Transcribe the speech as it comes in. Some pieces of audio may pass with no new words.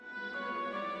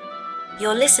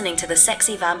You're listening to the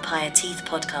Sexy Vampire Teeth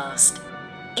podcast.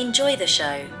 Enjoy the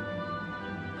show.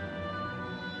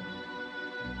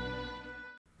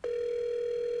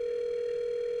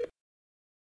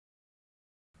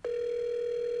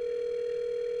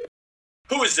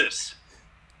 Who is this?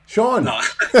 Sean. No.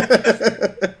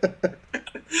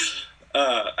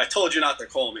 I told you not to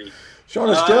call me. Sean,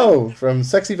 it's Joe from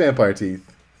Sexy Vampire Teeth.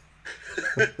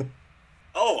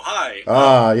 Oh,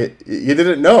 hi. You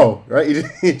didn't know, right?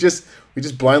 We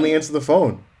just blindly answered the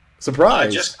phone.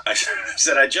 Surprise. I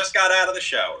said I just got out of the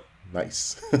shower.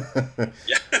 Nice.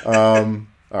 Yeah. All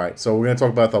right, so we're going to talk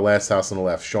about The Last House on the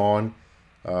Left. Sean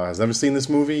has never seen this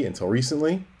movie until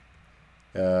recently.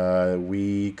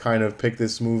 We kind of picked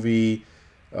this movie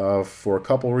for a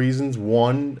couple reasons.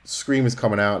 One, Scream is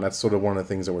coming out, and that's sort of one of the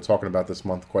things that we're talking about this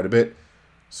month quite a bit.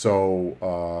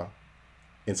 So,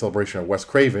 in celebration of Wes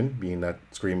Craven, being that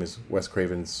Scream is Wes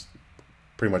Craven's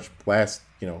pretty much last,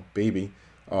 baby,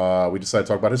 we decided to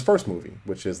talk about his first movie,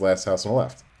 which is Last House on the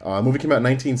Left. The movie came out in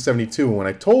 1972, and when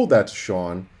I told that to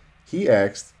Sean, he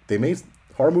asked, they made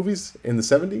horror movies in the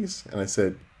 70s? And I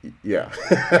said, yeah.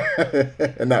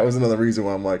 And that was another reason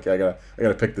why I'm like, I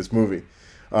gotta pick this movie.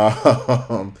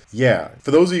 Yeah. For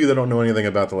those of you that don't know anything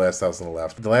about The Last House on the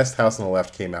Left, The Last House on the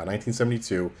Left came out in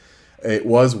 1972. It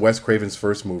was Wes Craven's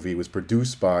first movie. It was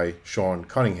produced by Sean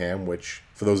Cunningham, which,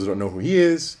 for those who don't know who he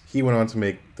is, he went on to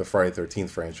make the Friday the 13th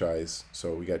franchise.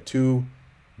 So we got two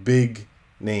big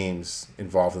names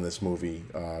involved in this movie,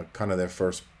 kind of their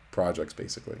first projects,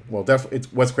 basically. Well, definitely,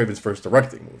 it's Wes Craven's first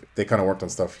directing movie. They kind of worked on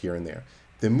stuff here and there.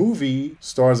 The movie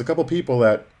stars a couple people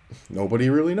that nobody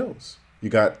really knows.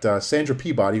 You got Sandra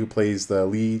Peabody, who plays the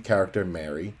lead character,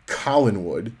 Mary. Colin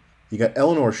Wood. You got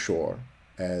Eleanor Shore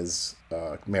as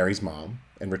Mary's mom,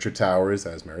 and Richard Towers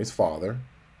as Mary's father,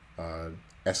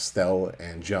 Estelle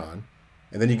and John.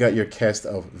 And then you got your cast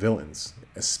of villains,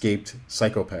 escaped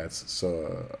psychopaths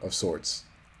of sorts.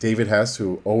 David Hess,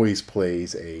 who always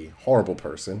plays a horrible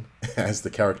person, as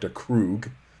the character Krug,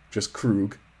 just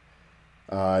Krug.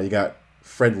 You got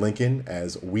Fred Lincoln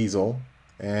as Weasel,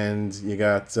 and you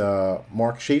got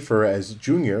Mark Schaefer as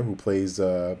Junior, who plays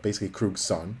basically Krug's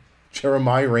son.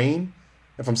 Jeremiah Rain,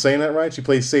 if I'm saying that right, she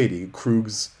plays Sadie,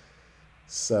 Krug's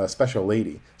special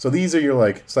lady. So these are your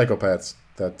psychopaths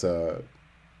that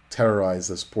terrorize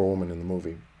this poor woman in the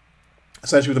movie.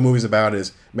 Essentially what the movie's about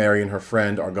is Mary and her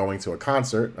friend are going to a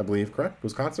concert, I believe, correct? It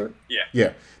was a concert? Yeah.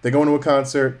 Yeah. They go into a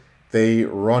concert, they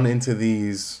run into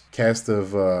these cast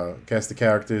of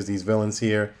characters, these villains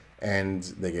here, and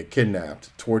they get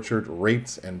kidnapped, tortured,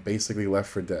 raped, and basically left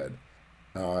for dead.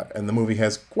 And the movie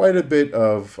has quite a bit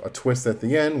of a twist at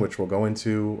the end, which we'll go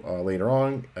into later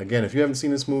on. Again, if you haven't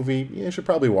seen this movie, you should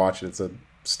probably watch it. It's a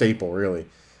staple, really.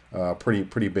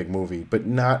 Pretty big movie, but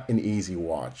not an easy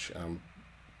watch. I'm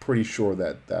pretty sure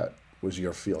that was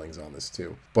your feelings on this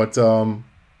too. But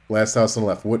Last House on the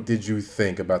Left, what did you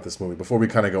think about this movie? Before we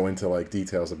kind of go into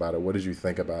details about it, what did you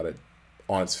think about it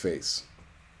on its face?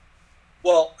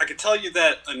 Well, I can tell you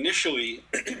that initially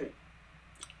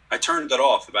I turned it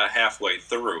off about halfway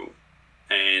through,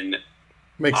 and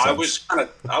Makes sense.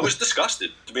 I was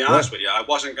disgusted, to be honest with you. I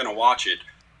wasn't going to watch it.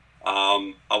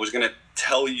 I was going to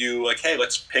tell you, hey,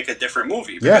 let's pick a different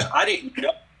movie, because I didn't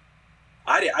know.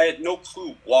 I had no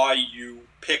clue why you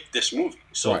picked this movie.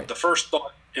 So The first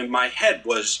thought in my head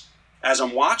was, as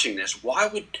I'm watching this, why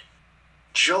would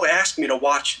Joe ask me to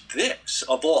watch this,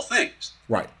 of all things?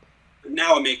 Right.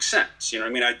 Now it makes sense.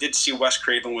 I did see Wes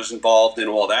Craven was involved in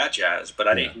all that jazz, but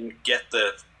I didn't get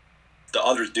the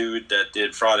other dude that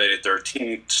did Friday the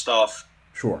 13th stuff.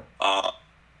 Sure.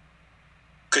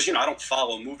 Because, I don't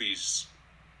follow movies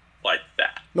like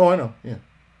that. No, I know, yeah.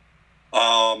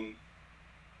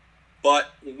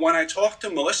 But when I talked to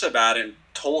Melissa about it and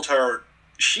told her,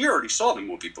 she already saw the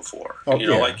movie before. Oh, and,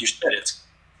 like you said, it's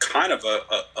kind of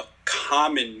a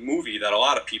common movie that a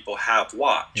lot of people have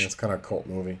watched. Yeah, it's kind of a cult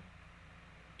movie.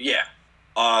 Yeah.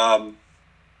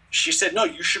 She said, no,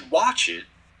 you should watch it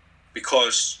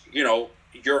because,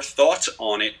 your thoughts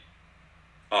on it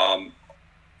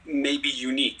may be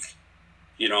unique,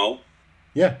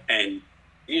 Yeah. And,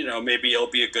 maybe it'll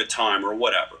be a good time or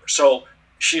whatever. So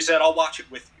she said, I'll watch it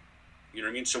with you. You know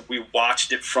what I mean? So we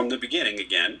watched it from the beginning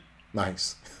again.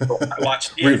 Nice. So I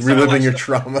watched reliving your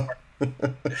trauma.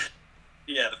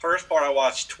 Yeah, the first part I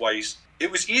watched twice.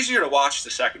 It was easier to watch the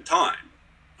second time.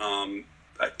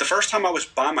 The first time I was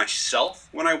by myself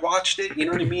when I watched it, you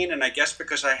know what I mean? And I guess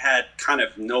because I had kind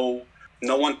of no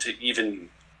one to even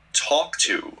talk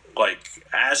to,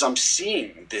 as I'm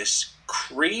seeing this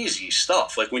crazy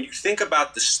stuff. When you think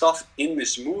about the stuff in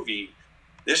this movie,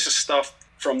 this is stuff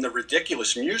from the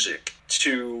ridiculous music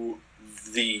to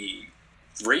the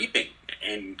raping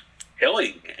and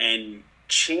killing and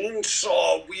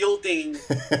chainsaw wielding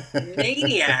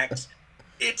maniacs.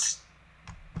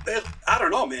 I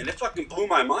don't know, man. It fucking blew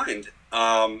my mind.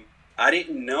 I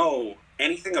didn't know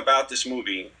anything about this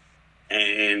movie,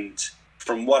 and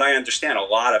from what I understand,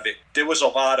 there was a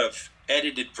lot of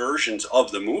edited versions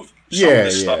of the movie.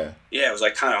 Stuff, it was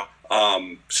like kind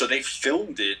of, so they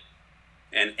filmed it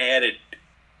and added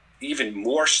even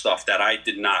more stuff that I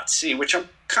did not see, which I'm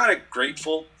kind of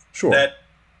grateful that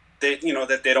they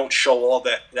don't show all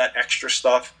that extra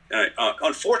stuff.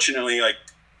 Unfortunately, like,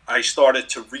 I started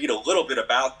to read a little bit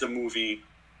about the movie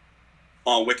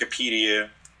on Wikipedia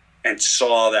and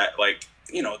saw that, like,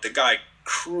 the guy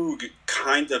Krug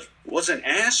kind of was an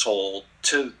asshole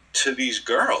to these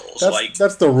girls.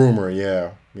 That's the rumor,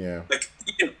 yeah. Like,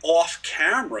 even off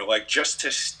camera, like, just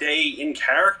to stay in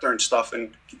character and stuff,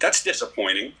 and that's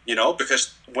disappointing,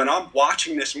 because when I'm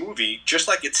watching this movie, just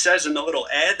like it says in the little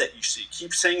ad that you see,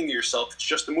 keep saying to yourself, it's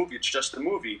just a movie, it's just a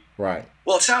movie. Right.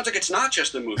 Well, it sounds like it's not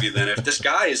just a movie then, if this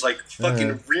guy is, like,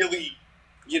 fucking really,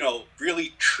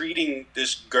 really treating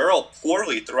this girl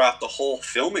poorly throughout the whole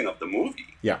filming of the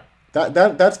movie. Yeah.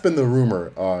 That's been the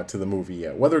rumor to the movie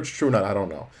yet. Whether it's true or not, I don't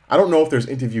know. I don't know if there's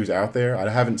interviews out there. I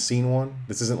haven't seen one.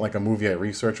 This isn't like a movie I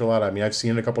research a lot. I mean, I've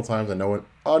seen it a couple times. I know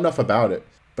enough about it.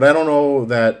 But I don't know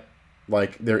that,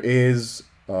 like, there is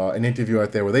an interview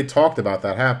out there where they talked about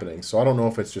that happening. So I don't know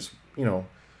if it's just, a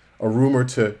rumor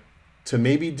to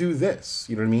maybe do this.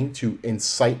 You know what I mean? To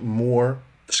incite more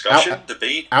discussion,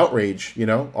 debate, outrage,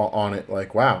 on it.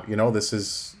 Like, wow, this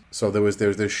is... So there's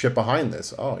this shit behind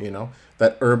this. Oh,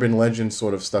 that urban legend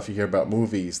sort of stuff you hear about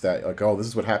movies that, like, oh, this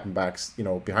is what happened back,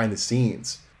 behind the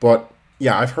scenes. But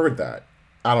yeah, I've heard that.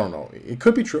 I don't know. It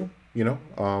could be true, who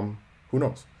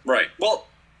knows? Right. Well,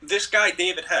 this guy,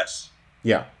 David Hess.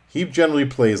 Yeah. He generally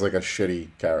plays like a shitty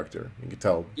character. You can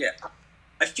tell. Yeah.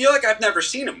 I feel like I've never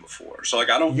seen him before. So,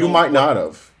 like, I don't know. You might not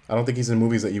have. I don't think he's in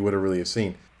movies that you would have really have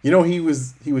seen. He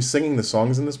was singing the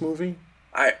songs in this movie?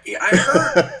 I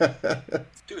heard.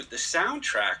 Dude, the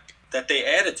soundtrack that they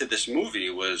added to this movie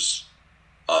was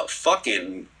a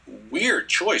fucking weird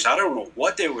choice. I don't know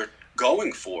what they were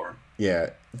going for. Yeah,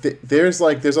 there's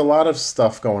a lot of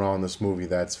stuff going on in this movie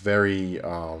that's very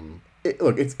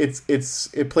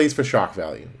it plays for shock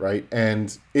value, right?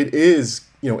 And it is,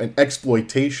 an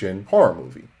exploitation horror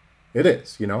movie. It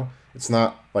is, it's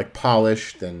not like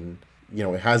polished, and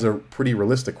it has a pretty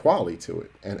realistic quality to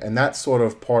it, and that's sort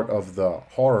of part of the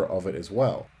horror of it as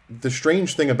well. The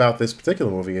strange thing about this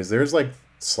particular movie is there's, like,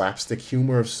 slapstick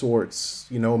humor of sorts,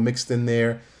 mixed in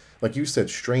there. Like you said,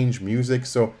 strange music.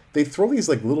 So they throw these,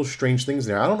 like, little strange things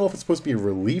in there. I don't know if it's supposed to be a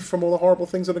relief from all the horrible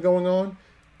things that are going on,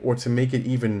 or to make it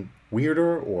even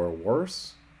weirder or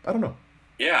worse. I don't know.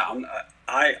 Yeah,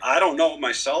 I don't know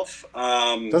myself.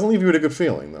 Doesn't leave you with a good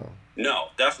feeling, though. No,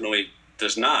 definitely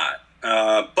does not.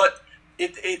 But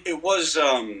it was...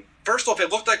 First off, it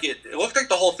looked like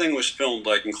the whole thing was filmed,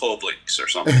 like, in Clove Lakes or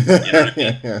something. You know what I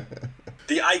mean?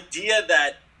 The idea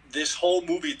that this whole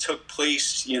movie took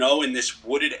place, in this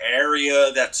wooded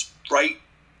area that's right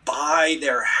by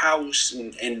their house,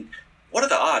 and what are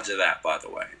the odds of that, by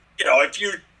the way? If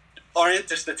you are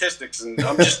into statistics, and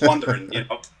I'm just wondering,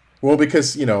 Well,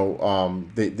 because,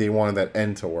 they wanted that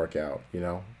end to work out,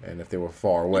 and if they were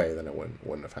far away, then it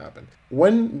wouldn't have happened.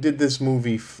 When did this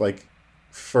movie,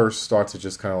 first start to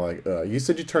just kind of like, you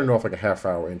said you turned it off like a half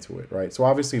hour into it, right? So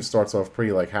obviously it starts off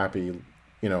pretty, like, happy,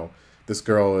 this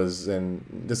girl's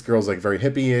like very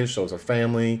hippie-ish, so is her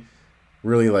family,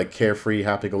 really, like, carefree,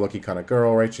 happy-go-lucky kind of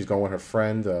girl, right? She's going with her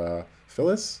friend,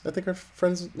 Phyllis, I think her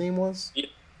friend's name was? Yeah,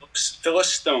 Phyllis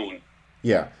Stone.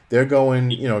 Yeah, they're going,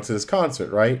 to this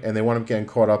concert, right? And they want to get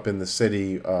caught up in the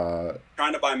city.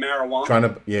 Trying to buy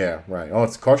marijuana. Yeah, right. Oh,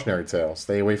 it's a cautionary tale.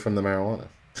 Stay away from the marijuana.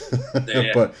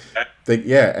 Yeah. But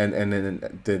and then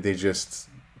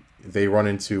they run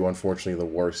into, unfortunately, the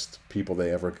worst people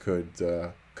they ever could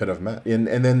have met, and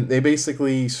then they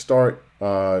basically start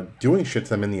doing shit to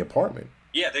them in the apartment.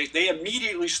 Yeah, they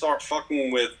immediately start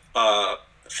fucking with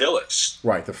Phyllis.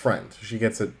 Right, the friend. She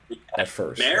gets it at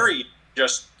first.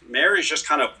 Mary's just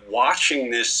kind of watching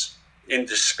this in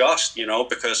disgust,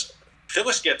 because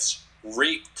Phyllis gets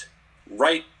raped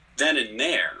right then and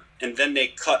there. And then they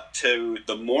cut to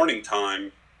the morning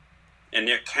time, and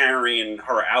they're carrying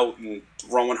her out and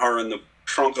throwing her in the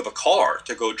trunk of a car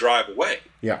to go drive away.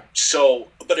 Yeah. So,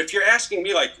 but if you're asking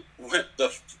me, like,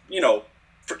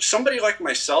 for somebody like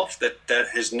myself that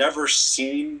has never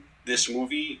seen this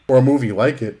movie, or a movie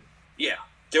like it, yeah,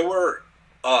 there were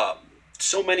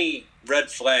so many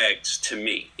red flags to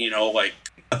me. Like,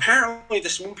 apparently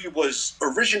this movie was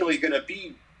originally going to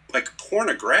be like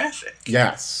pornographic.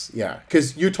 Yes, yeah.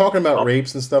 Because you're talking about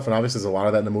rapes and stuff, and obviously there's a lot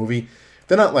of that in the movie.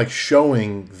 They're not like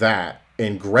showing that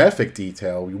in graphic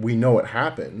detail. We know it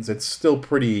happens. It's still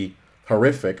pretty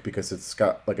horrific because it's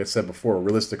got, like I said before, a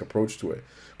realistic approach to it.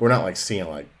 But we're not like seeing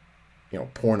like,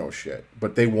 porno shit.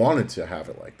 But they wanted to have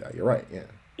it like that. You're right, yeah.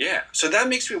 Yeah. So that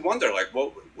makes me wonder, like,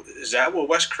 what is that what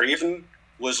Wes Craven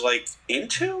was like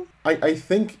into? I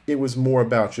think it was more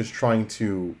about just trying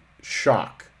to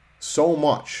shock so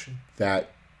much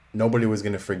that nobody was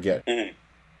going to forget. Mm-hmm.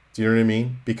 Do you know what I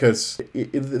mean? Because you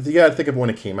got to think of when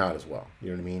it came out as well. You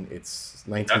know what I mean? It's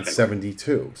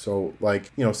 1972, so like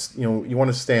you want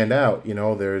to stand out.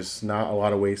 There's not a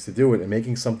lot of ways to do it, and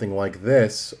making something like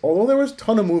this, although there was a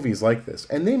ton of movies like this,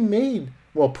 and they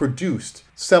produced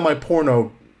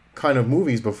semi-porno kind of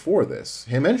movies before this.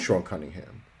 Him and Sean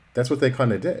Cunningham. That's what they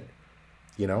kind of did.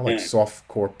 Like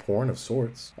softcore porn of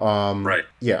sorts. Right.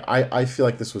 Yeah, I feel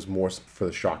like this was more for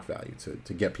the shock value,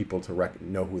 to get people to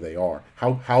know who they are.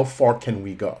 How far can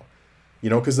we go?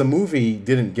 Because the movie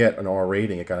didn't get an R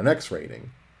rating, it got an X rating.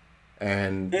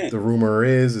 And the rumor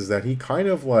is that he kind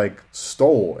of like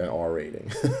stole an R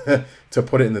rating to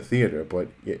put it in the theater. But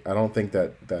I don't think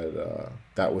that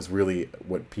was really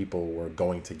what people were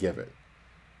going to give it.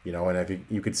 And if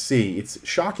you could see, it's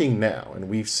shocking now. And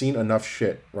we've seen enough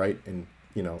shit, right? And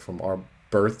from our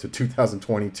birth to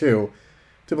 2022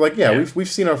 to be like, we've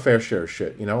seen our fair share of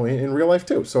shit, in real life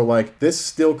too. So like this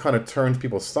still kind of turns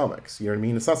people's stomachs. You know what I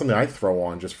mean? It's not something I throw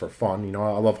on just for fun.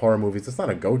 I love horror movies. It's not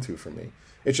a go-to for me.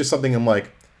 It's just something I'm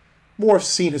like more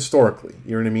seen historically.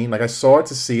 You know what I mean? Like I saw it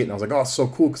to see it and I was like, oh, it's so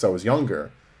cool because I was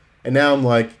younger. And now I'm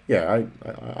like, yeah,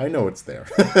 I know it's there.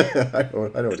 I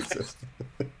know it exists.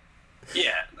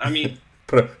 Yeah, I mean,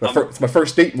 it's my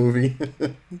first date movie.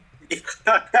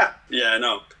 Yeah,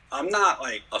 no, I'm not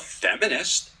like a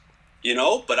feminist,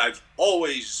 but I've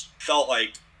always felt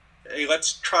like, hey,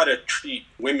 let's try to treat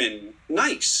women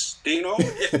nice.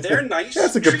 If they're nice,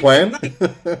 that's a good plan. Nice.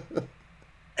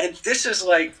 And this is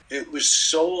like, it was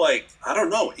so like, I don't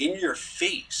know, in your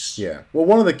face. Yeah. Well,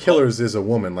 one of the killers is a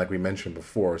woman, like we mentioned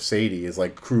before. Sadie is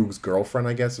like Krug's girlfriend,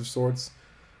 I guess, of sorts.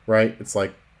 Right? It's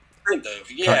like. Kind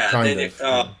of, yeah. Kind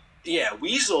of. Yeah,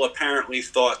 Weasel apparently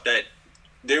thought that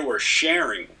they were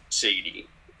sharing Sadie.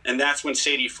 And that's when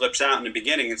Sadie flips out in the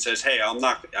beginning and says, hey,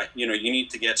 you need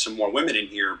to get some more women in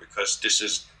here because this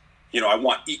is, I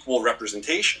want equal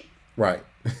representation. Right.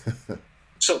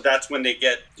 So that's when they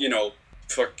get,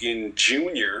 fucking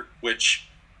Junior, which,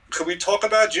 could we talk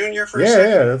about Junior for a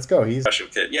second? Yeah, let's go. He's special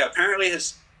kid. Yeah, apparently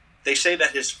they say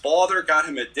that his father got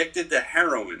him addicted to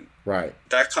heroin. Right.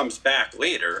 That comes back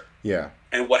later. Yeah.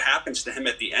 And what happens to him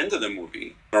at the end of the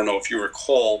movie? I don't know if you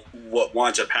recall what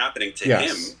winds up happening to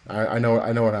him. I know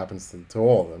what happens to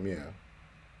all of them, yeah.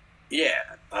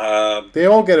 Yeah. They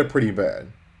all get it pretty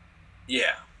bad.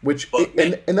 Yeah.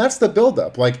 And that's the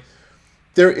buildup. Like,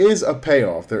 there is a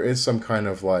payoff. There is some kind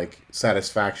of, like,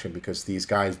 satisfaction because these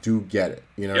guys do get it.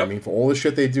 You know what I mean? For all the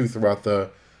shit they do throughout the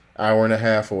hour and a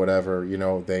half or whatever,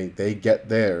 they get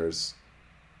theirs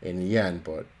in the end.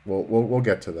 But we'll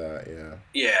get to that, yeah.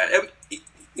 Yeah.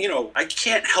 I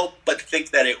can't help but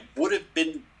think that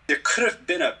there could have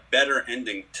been a better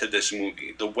ending to this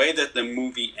movie. The way that the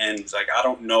movie ends, like, I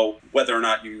don't know whether or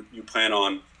not you plan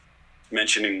on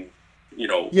mentioning,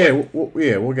 Yeah,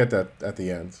 we'll get that at the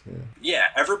end. Yeah,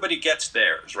 everybody gets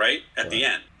theirs, right? At the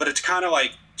end. But it's kind of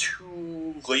like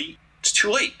too late. It's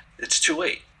too late. It's too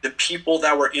late. The people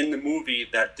that were in the movie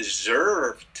that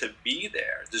deserved to be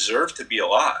there, deserved to be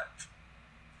alive,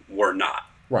 were not.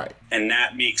 Right. And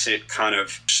that makes it kind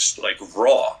of just like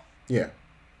raw. Yeah.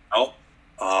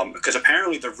 Because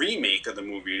apparently the remake of the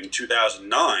movie in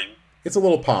 2009... It's a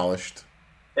little polished.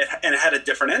 And it had a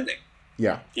different ending.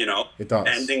 Yeah. It does.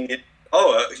 Ending it,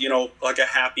 like a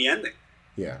happy ending.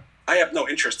 Yeah. I have no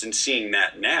interest in seeing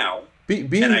that now. Being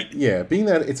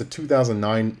that it's a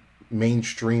 2009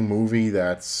 mainstream movie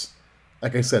that's,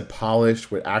 like I said,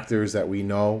 polished with actors that we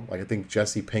know. Like I think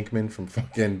Jesse Pinkman from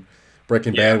fucking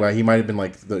Breaking Bad, where he might have been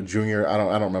like the junior. I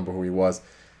don't remember who he was.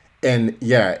 And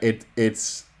yeah, it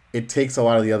takes a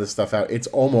lot of the other stuff out. It's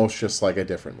almost just like a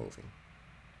different movie.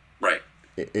 Right.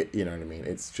 You know what I mean?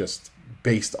 It's just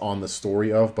based on the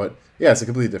story of, but yeah, it's a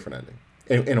completely different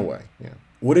ending in a way. Yeah.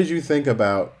 What did you think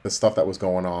about the stuff that was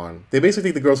going on? They basically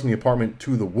take the girls from the apartment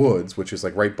to the woods, which is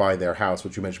like right by their house,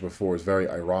 which you mentioned before is very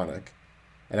ironic.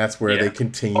 And that's where they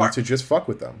continue to just fuck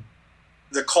with them.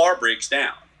 The car breaks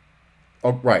down.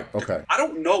 Oh, right. Okay. I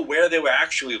don't know where they were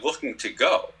actually looking to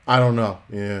go. I don't know.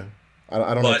 Yeah.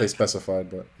 I don't know if they specified,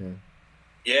 but yeah.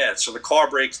 Yeah. So the car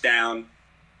breaks down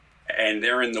and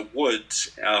they're in the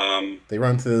woods. They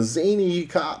run to the zany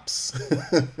cops.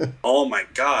 Oh my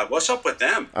God, what's up with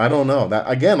them? I don't know. That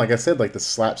again, like I said, like the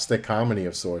slapstick comedy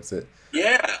of sorts.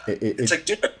 It's like,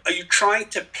 dude, are you trying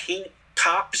to paint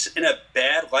cops in a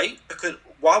bad light? Because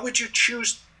why would you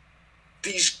choose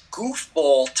these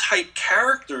goofball type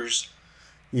characters?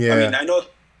 Yeah. I mean,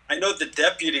 I know the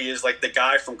deputy is like the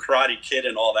guy from Karate Kid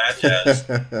and all that jazz.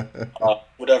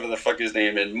 Whatever the fuck his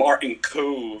name is, Martin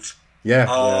Cove.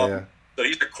 Yeah, So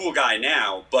he's a cool guy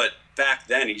now, but back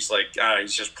then he's like,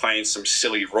 he's just playing some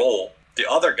silly role. The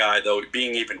other guy, though,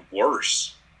 being even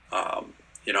worse.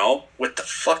 You know, with the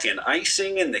fucking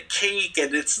icing and the cake,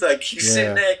 and it's like he's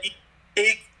sitting there eating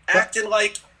cake, acting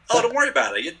like, oh, don't worry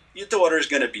about it. Your daughter's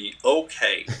gonna be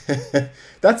okay.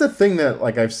 That's a thing that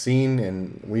like I've seen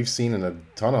and we've seen in a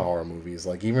ton of horror movies.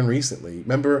 Like even recently,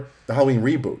 remember the Halloween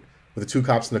reboot with the two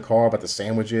cops in the car about the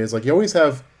sandwiches? Like you always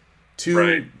have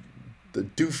two the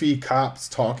doofy cops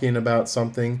talking about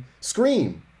something.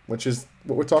 Scream, which is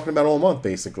what we're talking about all month,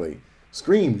 basically.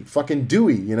 Scream, fucking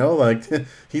Dewey, you know, like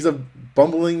he's a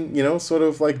bumbling, you know, sort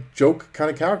of like joke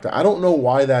kind of character. I don't know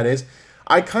why that is.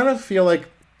 I kind of feel like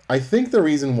I think the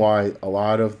reason why a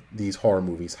lot of these horror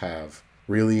movies have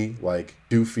really like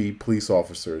doofy police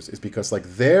officers is because like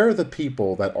they're the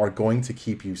people that are going to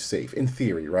keep you safe in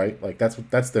theory, right? Like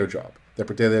that's their job. They're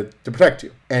to protect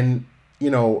you. And you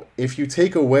know, if you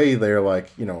take away their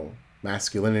like, you know,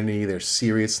 masculinity, their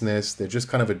seriousness, they're just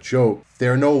kind of a joke.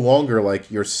 They're no longer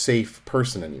like your safe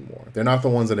person anymore. They're not the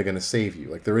ones that are going to save you.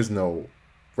 Like there is no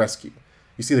rescue.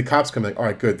 You see the cops come like, all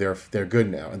right, good, they're good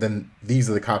now. And then these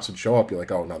are the cops that show up. You're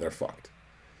like, oh no, they're fucked.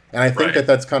 And I think that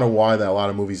that's kind of why that a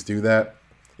lot of movies do that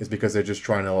is because they're just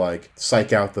trying to like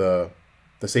psych out the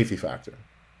safety factor.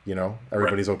 You know,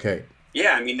 everybody's okay.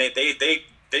 Yeah, I mean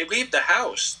they leave the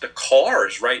house. The car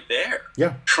is right there.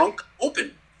 Yeah. Trunk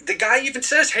open. The guy even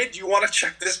says, hey, do you want to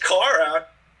check this car out?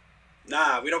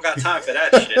 Nah, we don't got time for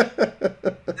that shit.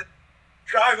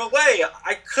 Drive away.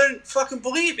 I couldn't fucking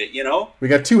believe it, you know? We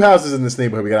got two houses in this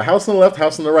neighborhood. We got a house on the left,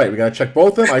 house on the right. We got to check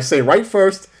both of them. I say right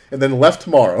first and then left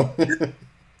tomorrow.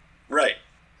 Right.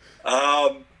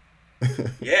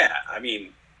 Yeah, I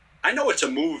mean, I know it's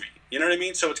a movie. You know what I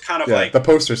mean? So it's kind of like... the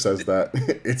poster says that.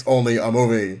 It's only a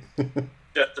movie.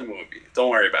 Just a movie.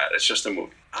 Don't worry about it. It's just a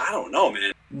movie. I don't know,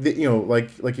 man. You know,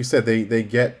 like you said, they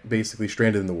get basically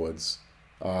stranded in the woods,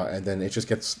 and then it just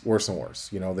gets worse and worse.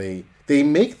 You know, they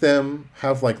make them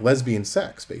have like lesbian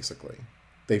sex. Basically,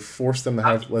 they force them to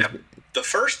have lesbian. The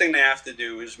first thing they have to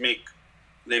do is make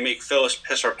Phyllis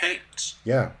piss her pants.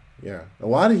 Yeah, a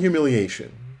lot of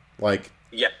humiliation. Like,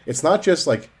 it's not just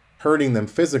like hurting them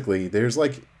physically. There's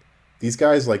like these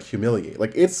guys like humiliate.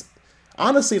 Like it's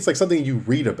honestly, it's like something you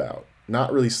read about.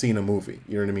 Not really seen a movie,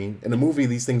 you know what I mean? In a movie,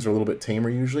 these things are a little bit tamer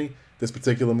usually. This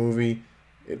particular movie,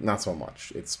 not so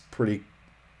much. It's pretty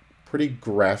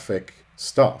graphic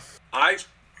stuff. I've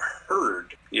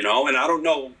heard, you know, and I don't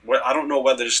know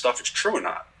whether this stuff is true or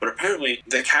not, but apparently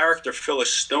the character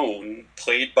Phyllis Stone,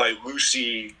 played by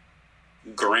Lucy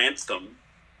Grantham,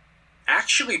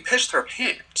 actually pissed her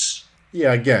pants.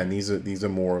 Yeah, again, these are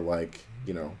more like,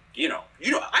 you know,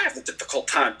 I have a difficult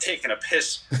time taking a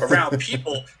piss around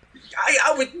people.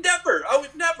 I would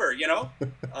never, you know?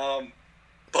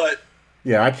 But...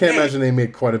 Yeah, I can't imagine they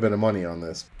made quite a bit of money on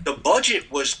this. The budget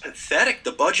was pathetic.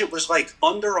 The budget was like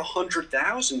under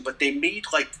 $100,000, but they made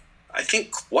like, I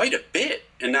think, quite a bit.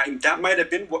 And that might have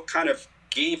been what kind of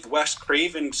gave Wes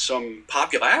Craven some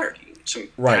popularity, some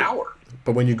power.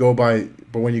 But when you go by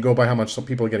how much some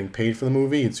people are getting paid for the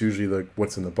movie, it's usually like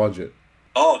what's in the budget.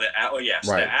 Yes.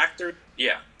 Right. The actor,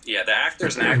 the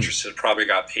actors and actresses probably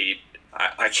got paid.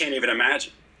 I can't even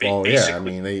imagine. Well, basically. Yeah, I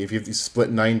mean, if you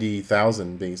split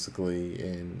 $90,000 basically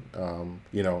into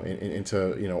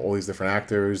all these different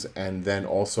actors and then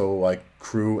also like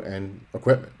crew and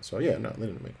equipment. So yeah, no, they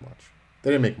didn't make much.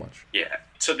 Yeah,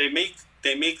 so they make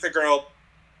the girl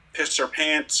piss her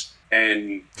pants,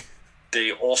 and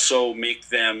they also make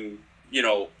them,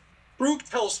 Krug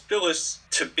tells Phyllis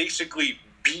to basically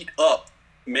beat up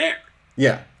Mary.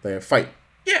 Yeah, they fight.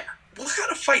 Yeah. What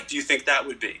kind of fight do you think that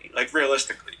would be? Like,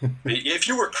 realistically. If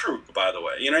you were Krug, by the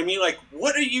way. You know what I mean? Like,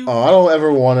 what are you... Oh, I don't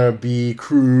ever want to be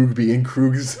Krug, be in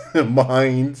Krug's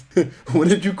mind. What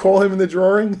did you call him in the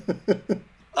drawing?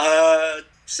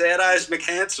 Sad Eyes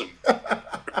McHandsome.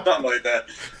 Something like that.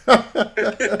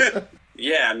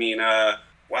 Yeah, I mean,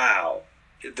 wow.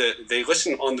 They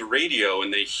listen on the radio,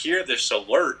 and they hear this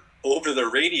alert over the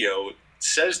radio. It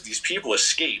says these people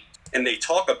escaped. And they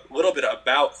talk a little bit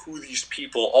about who these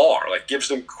people are. Like, gives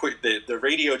them quick... The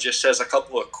radio just says a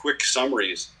couple of quick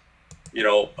summaries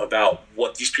about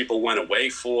what these people went away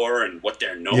for and what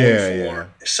they're known Yeah, for. yeah.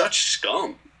 Such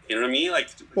scum. You know what I mean? Like,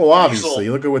 Well, obviously,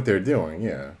 look at what they're doing.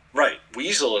 Yeah. Right.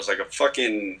 Weasel is like a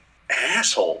fucking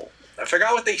asshole. I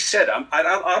forgot what they said.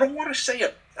 I don't want to say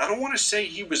it. I don't want to say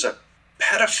he was a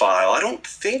pedophile. I don't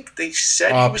think they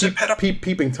said he was a pedophile.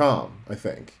 Peeping Tom, I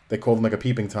think. They called him like a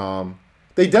peeping Tom.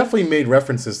 They definitely made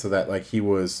references to that, like he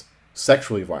was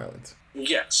sexually violent.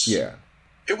 Yes. Yeah.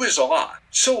 It was a lot.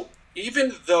 So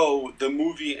even though the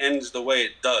movie ends the way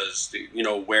it does,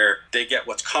 where they get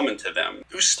what's coming to them,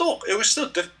 it was still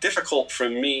difficult for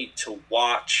me to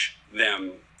watch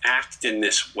them act in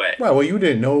this way. Right. Well, you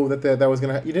didn't know that was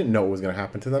gonna. You didn't know it was gonna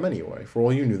happen to them anyway. For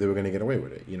all you knew, they were gonna get away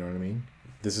with it. You know what I mean?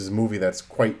 This is a movie that's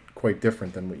quite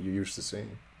different than what you're used to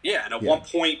seeing. Yeah, and at one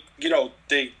point,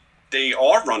 they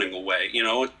are running away.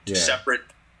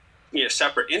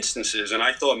 Separate instances, and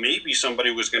I thought maybe somebody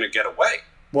was going to get away.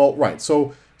 Well, right.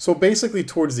 So basically,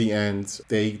 towards the end,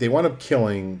 they wind up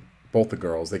killing both the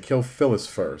girls. They kill Phyllis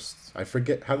first. I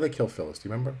forget, how did they kill Phyllis? Do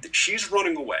you remember? She's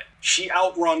running away. She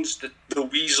outruns the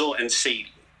Weasel and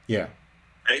Sadie. Yeah.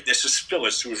 Right? This is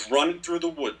Phyllis, who's running through the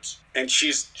woods, and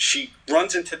she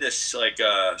runs into this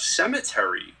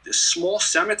cemetery, this small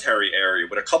cemetery area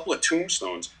with a couple of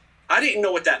tombstones. I didn't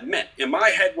know what that meant. In my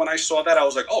head, when I saw that, I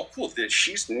was like, oh, cool.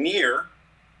 She's near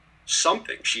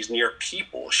something. She's near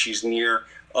people. She's near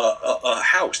a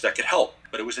house that could help.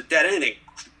 But it was a dead end, and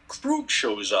Krug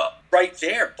shows up right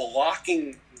there,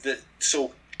 blocking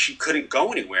so she couldn't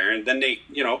go anywhere. And then they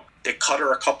cut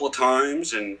her a couple of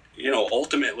times, and,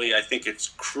 ultimately, I think it's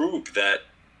Krug that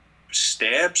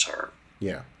stabs her.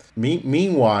 Yeah.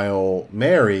 Meanwhile,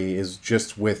 Mary is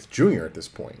just with Junior at this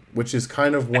point, which is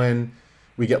kind of when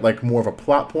we get like more of a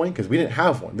plot point, because we didn't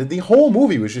have one. The whole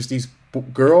movie was just these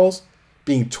girls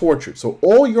being tortured. So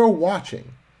all you're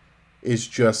watching is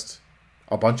just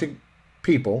a bunch of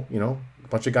people, a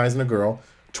bunch of guys and a girl,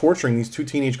 torturing these two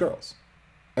teenage girls.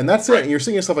 And that's it. And you're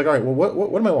seeing yourself like, all right, well,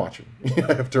 what am I watching?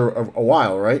 After a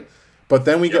while, right? But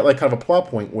then we get like kind of a plot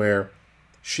point where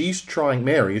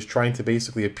Mary is trying to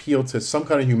basically appeal to some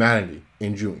kind of humanity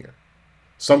in Junior.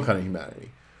 Some kind of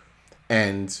humanity.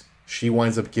 And she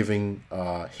winds up giving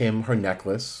him her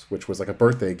necklace, which was like a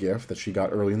birthday gift that she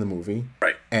got early in the movie.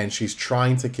 Right. And she's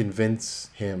trying to convince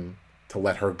him to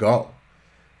let her go.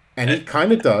 And he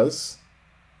kind of does.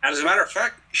 As a matter of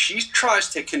fact, she tries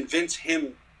to convince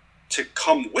him to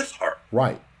come with her.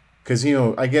 Right. Because,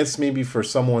 I guess maybe for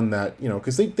someone that,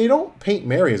 because they don't paint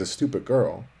Mary as a stupid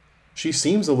girl. She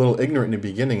seems a little ignorant in the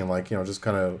beginning and like, just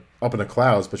kind of up in the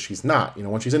clouds, but she's not.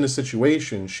 When she's in this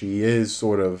situation, she is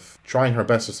sort of trying her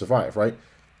best to survive, right?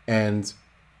 And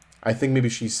I think maybe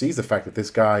she sees the fact that this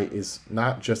guy is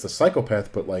not just a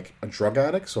psychopath, but like a drug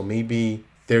addict. So maybe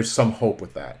there's some hope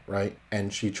with that, right?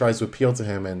 And she tries to appeal to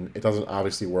him, and it doesn't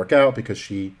obviously work out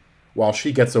because while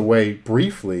she gets away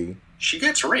briefly, she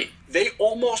gets raped. They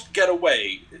almost get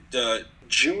away. The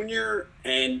Junior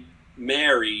and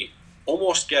Mary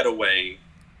almost get away,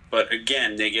 but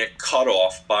again, they get cut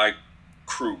off by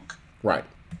Krug. Right.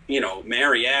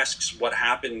 Mary asks what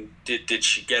happened. Did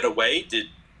she get away? Did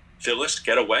Phyllis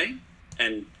get away?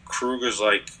 And Krug is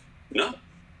like, no.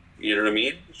 You know what I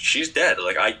mean? She's dead.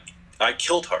 Like, I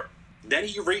killed her. Then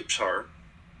he rapes her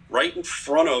right in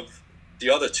front of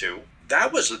the other two.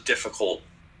 That was a difficult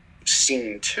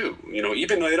scene too.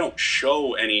 Even though they don't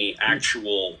show any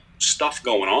actual stuff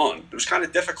going on, it was kind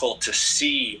of difficult to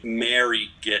see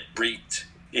Mary get raped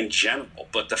in general.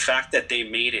 But the fact that they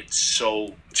made it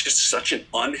so, it's just such an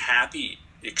unhappy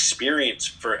experience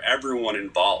for everyone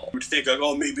involved. You'd think,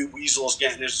 oh, maybe Weasel's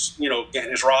getting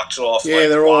his rocks off. Yeah,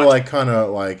 they're all like kind of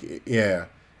like, yeah.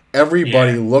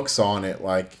 Everybody looks on it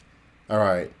like, all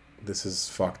right, this is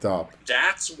fucked up.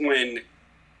 That's when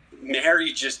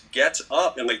Mary just gets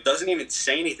up and like doesn't even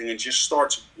say anything and just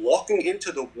starts walking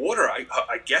into the water.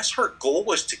 I guess her goal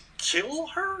was to kill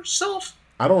herself.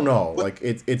 I don't know. Like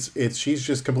it's she's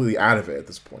just completely out of it at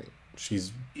this point.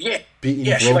 She's beaten,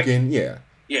 broken.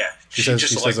 She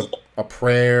says a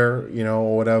prayer,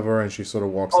 or whatever, and she sort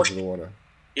of walks into the water.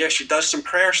 Yeah, she does some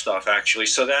prayer stuff actually.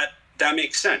 So that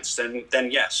makes sense.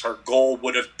 Then yes, her goal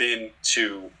would have been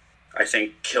to, I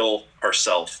think, kill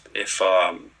herself if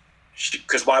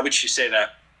because why would she say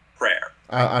that prayer?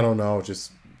 I don't know.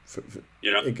 Just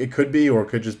it could be, or it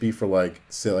could just be for like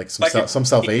some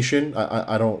salvation.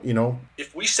 I don't.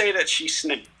 If we say that she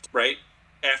snapped right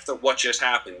after what just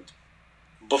happened,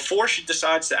 before she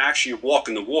decides to actually walk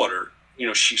in the water,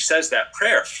 she says that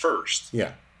prayer first.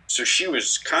 Yeah. So she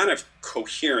was kind of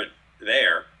coherent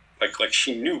there, like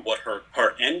she knew what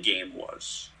her end game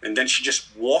was, and then she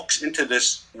just walks into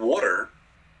this water.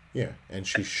 Yeah, and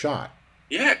she's shot.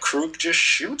 Yeah, Krug just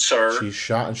shoots her. She's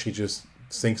shot and she just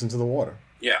sinks into the water.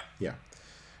 Yeah. Yeah.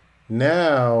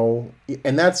 Now,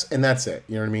 and that's it.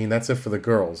 You know what I mean? That's it for the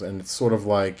girls. And it's sort of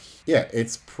like, yeah,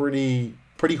 it's pretty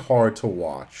hard to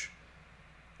watch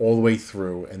all the way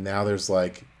through. And now there's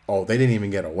like, oh, they didn't even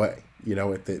get away. You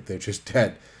know, they're just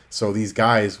dead. So these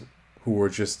guys who were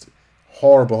just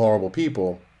horrible, horrible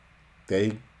people,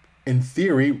 they, in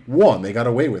theory, won. They got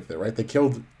away with it, right? They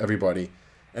killed everybody.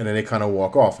 And then they kind of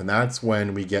walk off. And that's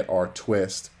when we get our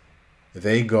twist.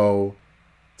 They go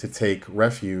to take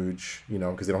refuge, you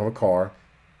know, because they don't have a car,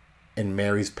 in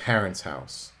Mary's parents'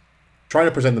 house. Trying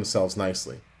to present themselves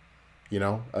nicely, you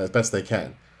know, as best they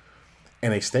can.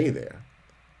 And they stay there.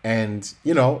 And,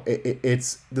 you know,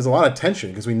 it's there's a lot of tension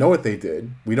because we know what they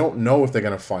did. We don't know if they're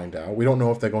going to find out. We don't know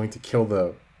if they're going to kill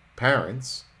the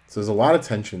parents. So there's a lot of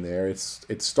tension there.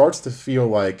 It starts to feel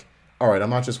like, all right,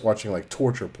 I'm not just watching like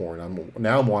torture porn.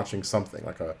 I'm watching something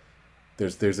like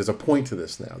there's a point to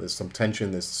this now. There's some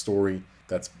tension. There's a story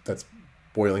that's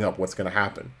boiling up. What's going to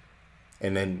happen?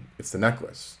 And then it's the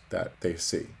necklace that they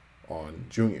see on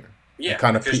Junior. Yeah,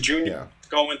 because Junior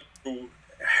going through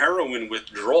heroin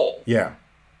withdrawal. Yeah.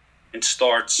 And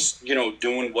starts, you know,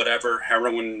 doing whatever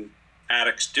heroin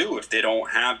addicts do if they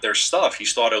don't have their stuff. He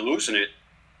started losing it.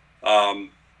 And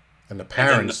the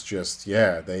parents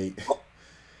they.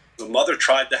 The mother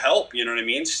tried to help, you know what I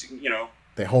mean? You know,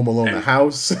 they home alone the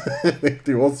house. They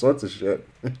do all sorts of shit.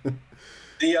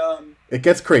 It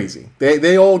gets crazy.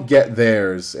 They all get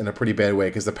theirs in a pretty bad way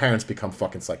because the parents become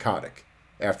fucking psychotic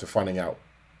after finding out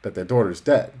that their daughter's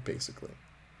dead, basically.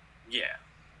 Yeah.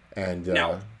 And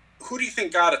now, who do you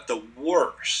think got it the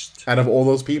worst out of all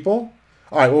those people?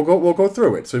 All right, we'll go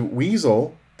through it. So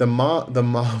Weasel, the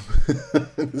mom.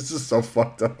 This is so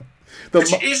fucked up.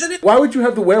 Isn't it? Why would you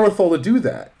have the wherewithal to do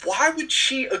that? Why would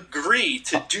she agree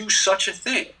to do such a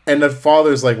thing? And the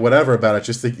father's like, whatever about it.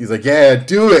 He's like, yeah,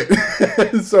 do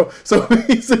it. so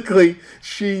basically,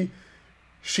 she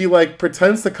like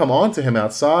pretends to come on to him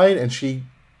outside, and she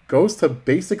goes to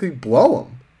basically blow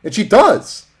him, and she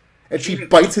does, and she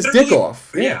bites his dick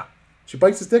off. Yeah. She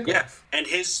bites his dick off. And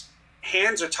his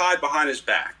hands are tied behind his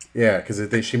back. Yeah,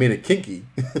 because she made it kinky.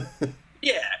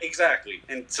 Yeah, exactly.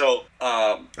 And so...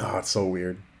 it's so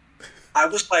weird. I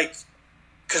was like...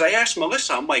 Because I asked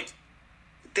Melissa, I'm like,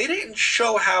 they didn't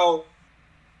show how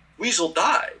Weasel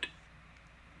died.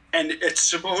 And it's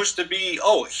supposed to be,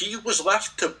 he was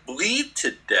left to bleed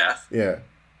to death. Yeah.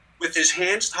 With his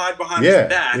hands tied behind his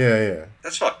back. Yeah.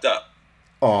 That's fucked up.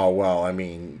 Oh, well, I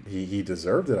mean, he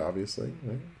deserved it, obviously.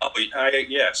 Right?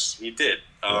 Yes, he did.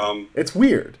 It's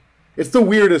weird. It's the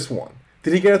weirdest one.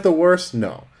 Did he get it the worst?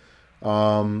 No.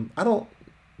 I don't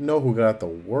know who got it the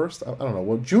worst. I don't know.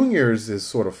 Well, Junior's is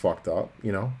sort of fucked up,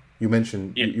 you know? You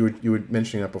mentioned, you were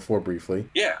mentioning that before briefly.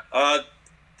 Yeah.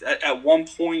 At one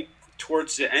point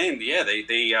towards the end,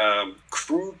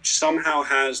 Krug somehow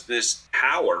has this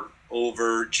power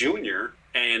over Junior.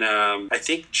 And I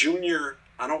think Junior...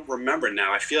 I don't remember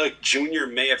now. I feel like Junior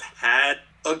may have had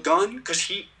a gun because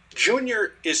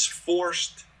Junior is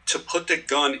forced to put the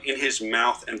gun in his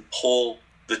mouth and pull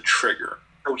the trigger.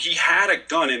 So he had a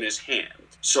gun in his hand.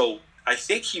 So I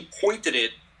think he pointed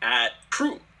it at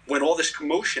Krug when all this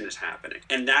commotion is happening.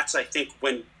 And that's, I think,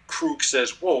 when Krug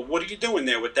says, whoa, what are you doing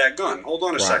there with that gun? Hold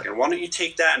on a second. Why don't you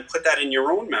take that and put that in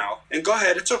your own mouth? And go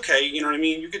ahead. It's okay. You know what I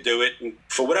mean? You could do it. And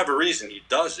for whatever reason, he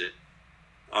does it.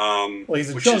 Well, he's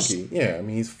a junkie. Yeah, I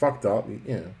mean, he's fucked up.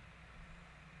 Yeah.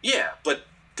 Yeah, but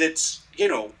it's, you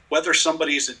know, whether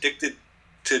somebody is addicted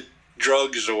to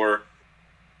drugs or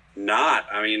not,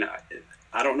 I mean,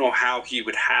 I don't know how he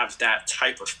would have that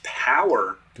type of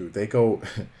power. Dude, they go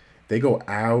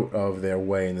out of their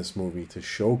way in this movie to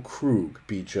show Krug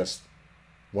be just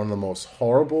one of the most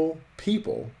horrible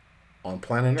people on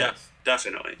planet Earth.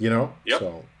 Definitely. You know? Yep.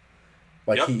 So,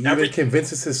 he even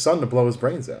convinces his son to blow his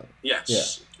brains out. Yes.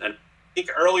 Yeah. And I think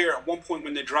earlier at one point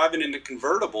when they're driving in the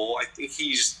convertible, I think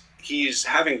he's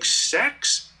having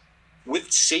sex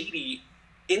with Sadie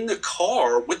in the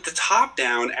car with the top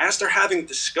down as they're having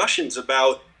discussions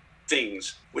about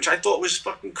things, which I thought was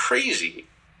fucking crazy.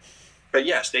 But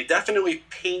yes, they definitely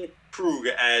paint Krug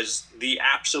as the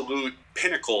absolute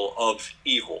pinnacle of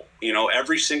evil. You know,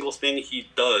 every single thing he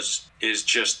does is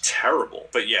just terrible.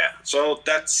 But yeah, so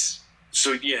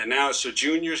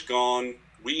Junior's gone,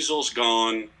 Weasel's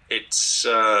gone. It's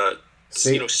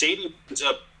you know, Sadie ends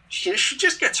up she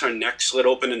just gets her neck slit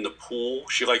open in the pool.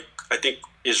 She I think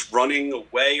is running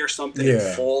away or something. Yeah.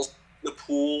 And falls in the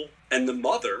pool, and the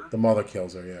mother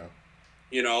kills her. Yeah.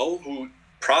 You know, who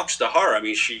props to her. I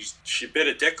mean, she bit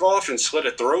a dick off and slit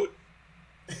a throat.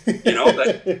 You know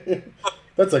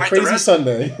that's a crazy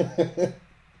Sunday.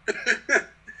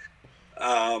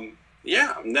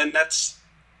 Yeah, and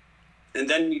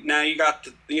then now you got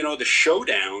the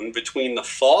showdown between the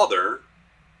father,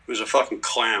 who's a fucking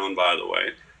clown, by the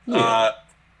way. Yeah.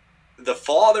 The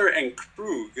father and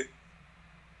Krug,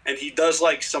 and he does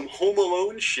like some Home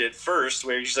Alone shit first,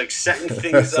 where he's like setting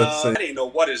things up. I didn't know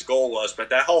what his goal was, but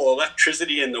that whole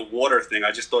electricity in the water thing,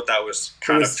 I just thought that was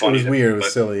kind of funny. It was weird. It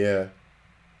was silly. Yeah.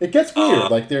 It gets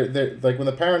weird. Like they're like when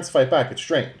the parents fight back, it's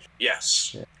strange.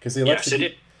 Yes. Because the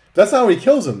electricity. That's not how he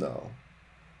kills him, though.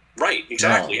 Right.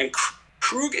 Exactly. No. And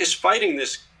Krug is fighting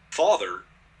this father,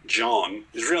 John.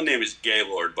 His real name is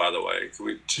Gaylord, by the way. Can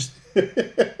we just...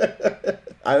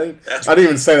 I didn't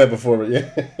even say that before, but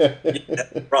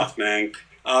yeah, rough, man.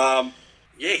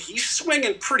 Yeah, he's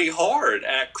swinging pretty hard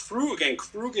at Krug, and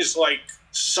Krug is like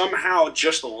somehow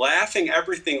just laughing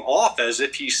everything off as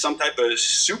if he's some type of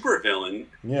supervillain.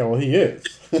 Yeah, well, he is.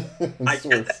 I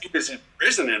get that he was in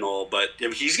prison and all, but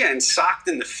he's getting socked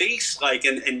in the face, like,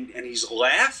 and he's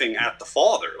laughing at the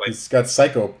father. Like, he's got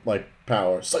psycho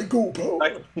power. Psycho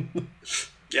power.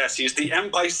 Yes, he's the M.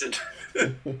 Bison.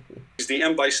 He's the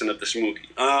M. Bison of this movie.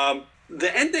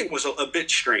 The ending was a bit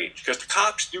strange because the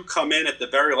cops do come in at the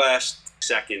very last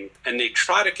second and they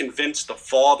try to convince the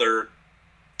father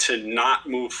to not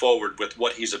move forward with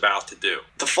what he's about to do.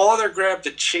 The father grabbed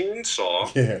a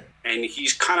chainsaw and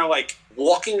he's kind of like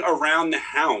walking around the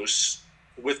house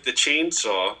with the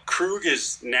chainsaw. Krug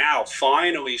is now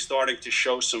finally starting to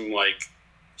show some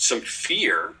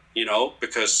fear,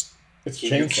 because it's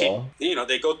chainsaw.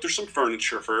 They go through some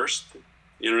furniture first.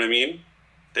 You know what I mean?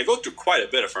 They go through quite a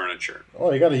bit of furniture.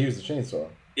 Oh, you got to use the chainsaw.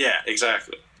 Yeah,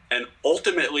 exactly. And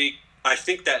ultimately, I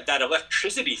think that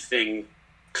electricity thing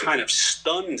kind of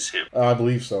stuns him. I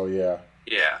believe so, yeah.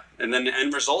 Yeah, and then the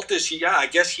end result is, I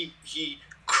guess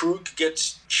Krug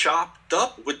gets chopped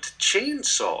up with the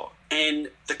chainsaw. And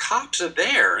the cops are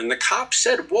there, and the cops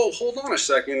said, whoa, hold on a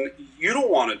second, you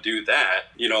don't want to do that.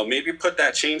 Maybe put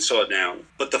that chainsaw down.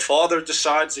 But the father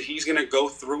decides that he's going to go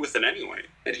through with it anyway.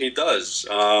 And he does.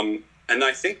 And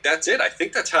I think that's it. I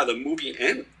think that's how the movie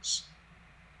ends.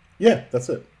 Yeah, that's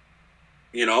it.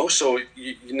 So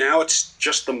now it's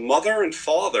just the mother and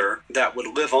father that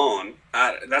would live on.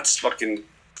 That's fucking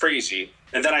crazy.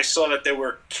 And then I saw that they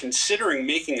were considering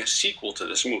making a sequel to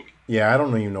this movie. Yeah, I don't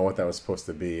even know what that was supposed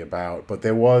to be about, but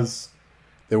there was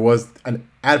an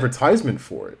advertisement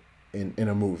for it in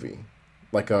a movie,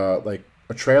 like a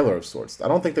trailer of sorts. I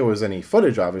don't think there was any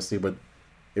footage, obviously, but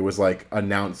it was like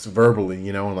announced verbally,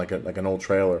 in like an old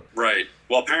trailer. Right.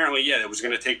 Well, apparently, it was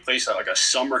going to take place at like a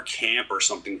summer camp or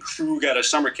something. Krug at a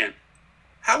summer camp.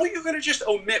 How are you going to just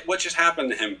omit what just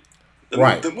happened to him?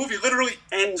 The movie literally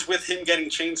ends with him getting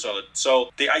chainsawed. So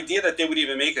the idea that they would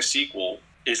even make a sequel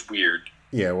is weird.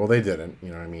 Yeah, well, they didn't. You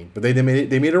know what I mean? But they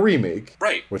made a remake,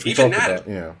 right? Which we talked about.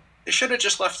 Yeah, they should have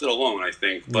just left it alone, I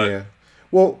think. But yeah.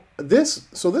 Well,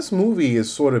 this movie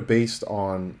is sort of based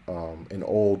on an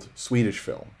old Swedish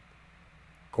film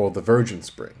called The Virgin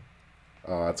Spring.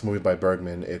 It's a movie by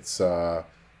Bergman. It's from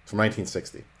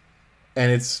 1960,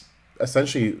 and it's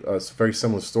essentially a very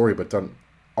similar story, but done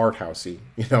art housey.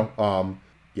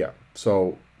 Yeah.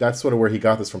 So that's sort of where he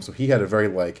got this from. So he had a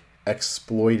very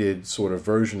exploited sort of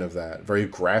version of that, very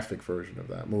graphic version of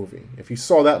that movie. If you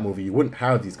saw that movie, you wouldn't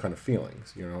have these kind of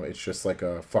feelings. It's just like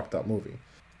a fucked up movie.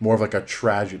 More of like a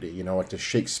tragedy, like the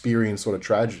Shakespearean sort of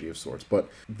tragedy of sorts. But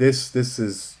this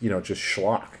is, just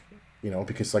schlock,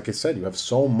 because like I said, you have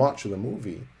so much of the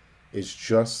movie is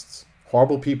just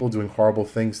horrible people doing horrible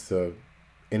things to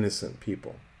innocent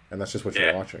people. And that's just what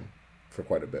you're watching for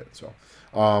quite a bit. So,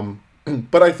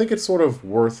 but I think it's sort of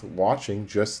worth watching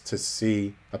just to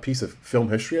see a piece of film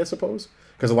history, I suppose,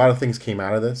 because a lot of things came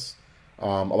out of this. A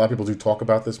lot of people do talk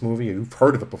about this movie. You've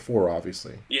heard of it before,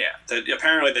 obviously. Yeah,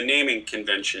 apparently the naming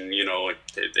convention,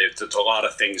 a lot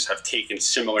of things have taken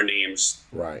similar names.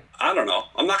 Right. I don't know.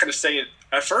 I'm not going to say it.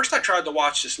 At first, I tried to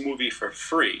watch this movie for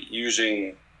free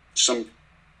using some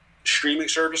streaming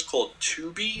service called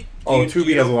Tubi.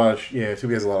 Tubi has a lot of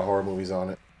Tubi has a lot of horror movies on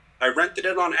it. I rented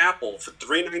it on Apple for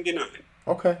 $3.99.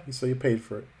 Okay, so you paid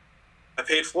for it. I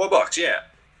paid $4,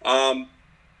 yeah.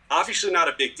 Obviously not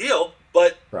a big deal,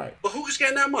 but right. But who's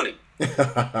getting that money? I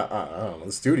don't know,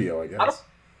 the studio, I guess.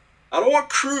 I don't want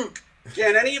Krug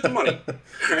getting any of the money.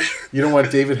 You don't want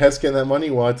David Hess getting that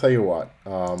money? Well, I tell you what,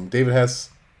 David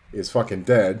Hess is fucking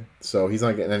dead, so he's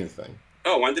not getting anything.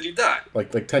 Oh, when did he die?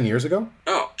 Like 10 years ago?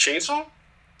 Oh, chainsaw?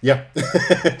 Yeah,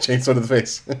 chainsaw to the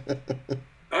face.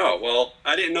 Oh, well,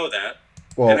 I didn't know that.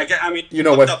 Well,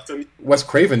 and Wes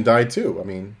Craven died too. I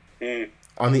mean,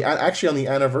 on the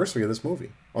anniversary of this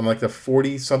movie, on like the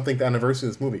 40-something anniversary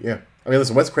of this movie. Yeah, I mean,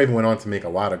 listen, Wes Craven went on to make a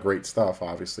lot of great stuff.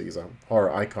 Obviously, he's a horror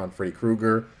icon. Freddy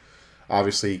Krueger,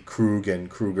 Obviously, Krug and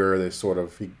Kruger, there's sort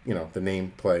of, the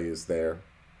name play is there.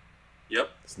 Yep.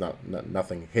 It's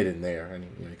nothing hidden there, and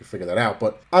you can figure that out.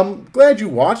 But I'm glad you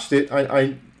watched it.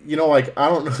 I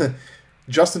don't know.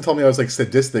 Justin told me I was like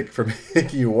sadistic for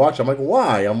making you watch. I'm like,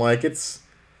 why? I'm like,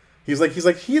 he's like,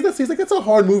 that's a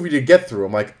hard movie to get through.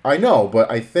 I'm like, I know,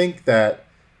 but I think that,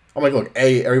 I'm like, look,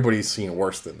 everybody's seen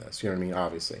worse than this. You know what I mean?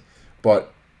 Obviously,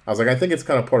 but I was like, I think it's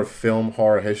kind of part of film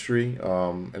horror history.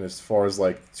 And as far as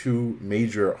like two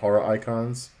major horror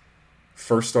icons,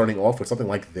 first starting off with something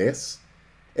like this,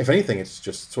 if anything, it's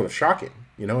just sort of shocking,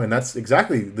 and that's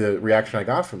exactly the reaction I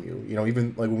got from you, even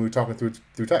like when we were talking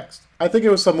through text. I think it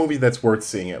was some movie that's worth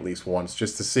seeing at least once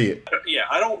just to see it. Yeah,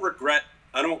 I don't regret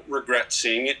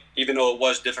seeing it, even though it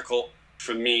was difficult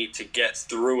for me to get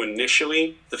through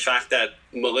initially. The fact that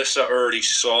Melissa already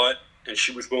saw it and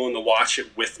she was willing to watch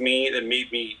it with me, it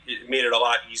made it a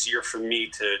lot easier for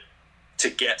me to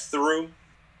get through,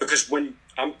 because when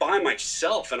I'm by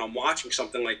myself and I'm watching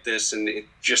something like this, and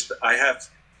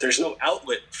there's no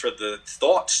outlet for the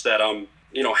thoughts that I'm,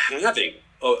 having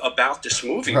about this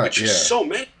movie, right, which is so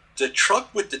many. The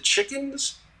truck with the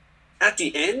chickens at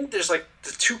the end, there's like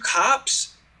the two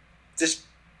cops, this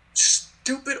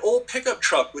stupid old pickup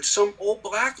truck with some old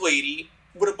black lady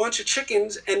with a bunch of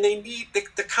chickens, and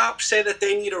the cops say that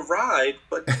they need a ride,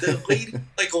 but the lady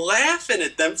like laughing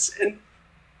at them, and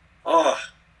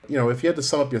if you had to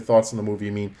sum up your thoughts on the movie,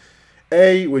 I mean,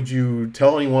 A, would you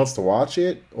tell anyone else to watch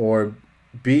it? Or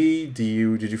B,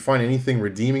 did you find anything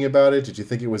redeeming about it? Did you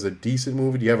think it was a decent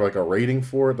movie? Do you have like a rating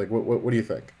for it? Like, what do you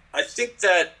think? I think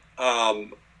that,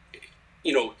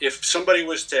 if somebody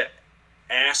was to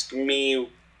ask me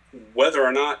whether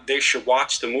or not they should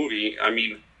watch the movie, I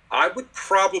mean, I would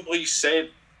probably say,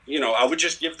 I would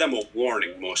just give them a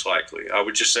warning, most likely. I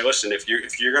would just say, listen, if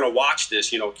you're going to watch this,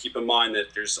 keep in mind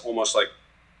that there's almost like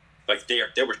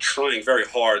they were trying very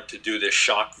hard to do this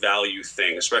shock value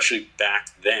thing, especially back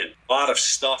then. A lot of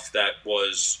stuff that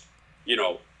was,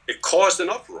 it caused an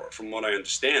uproar, from what I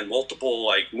understand. Multiple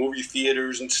like movie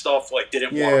theaters and stuff like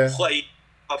didn't want to play.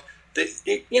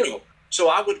 So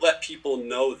I would let people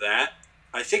know that.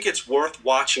 I think it's worth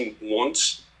watching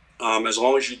once, as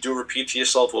long as you do repeat to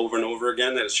yourself over and over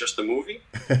again that it's just a movie.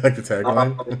 Like the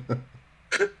tagline.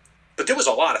 But there was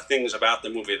a lot of things about the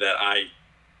movie that I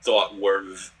thought were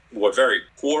very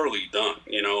poorly done.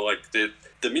 Like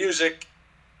the music.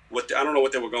 I don't know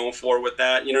what they were going for with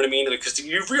that. You know what I mean? Because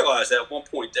you realize that at one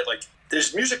point that like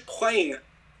there's music playing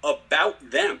about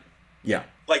them. Yeah.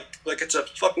 Like it's a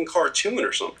fucking cartoon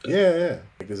or something. Yeah.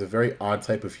 Like there's a very odd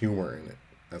type of humor in it.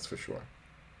 That's for sure.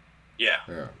 Yeah.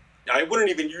 Yeah. I wouldn't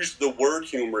even use the word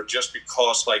humor just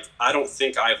because like I don't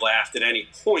think I laughed at any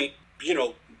point.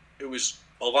 It was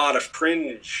a lot of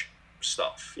cringe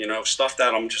stuff. Stuff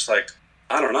that I'm just like,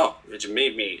 I don't know. It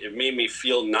made me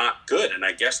feel not good, and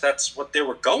I guess that's what they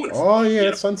were going for. Oh yeah,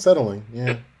 it's unsettling.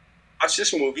 Yeah. Watch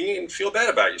this movie and feel bad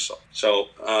about yourself. So,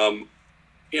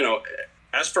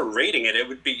 as for rating it,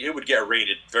 it would get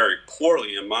rated very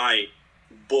poorly in my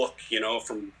book.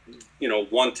 From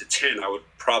 1 to 10, I would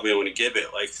probably only give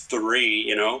it like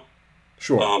 3.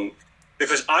 Sure.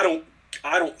 Because I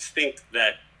don't think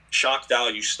that shock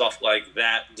value stuff like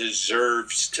that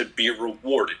deserves to be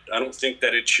rewarded. I don't think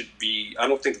that it should be. I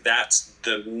don't think that's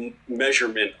the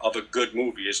measurement of a good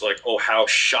movie, is like, oh, how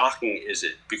shocking is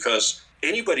it? Because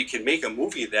anybody can make a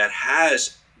movie that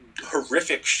has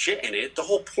horrific shit in it. The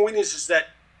whole point is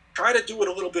that try to do it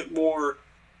a little bit more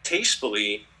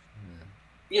tastefully.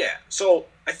 Yeah. So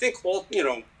I think,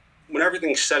 when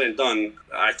everything's said and done,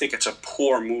 I think it's a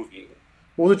poor movie.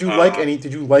 Well, did you like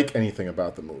anything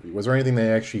about the movie? Was there anything they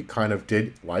actually kind of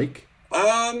did like?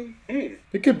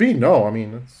 It could be no. I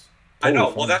mean, it's totally I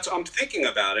know. fine. Well, I'm thinking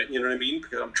about it. You know what I mean?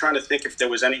 Because I'm trying to think if there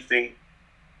was anything.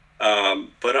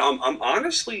 But I'm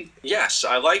honestly, yes,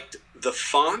 I liked the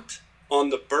font on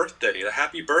the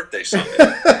happy birthday sign.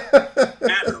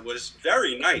 Banner was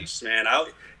very nice, man.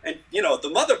 And the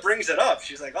mother brings it up.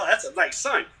 She's like, "Oh, that's a nice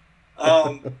sign."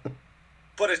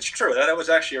 But it's true. That was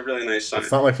actually a really nice sign.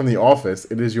 It's not like from The Office.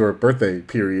 It is your birthday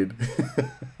period.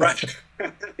 Right.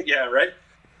 Yeah, right.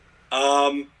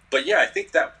 But yeah, I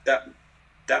think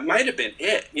that might have been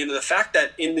it. The fact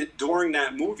that during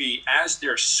that movie, as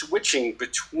they're switching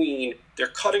between, they're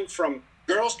cutting from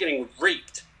girls getting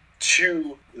raped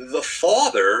to the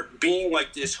father being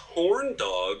like this horn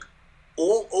dog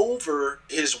all over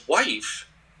his wife,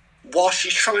 while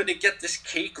she's trying to get this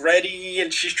cake ready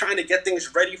and she's trying to get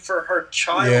things ready for her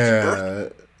child's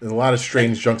birthday. A lot of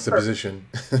strange juxtaposition.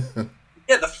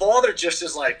 Yeah, the father just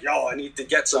is like, yo, I need to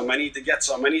get some.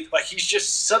 Like, he's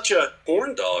just such a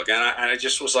horn dog. And I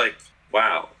just was like,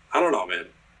 wow, I don't know, man.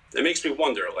 it makes me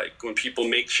wonder, like, when people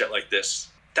make shit like this.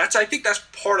 I think that's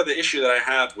part of the issue that I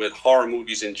have with horror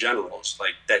movies in general. Is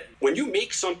like that when you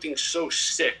make something so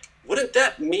sick, wouldn't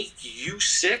that make you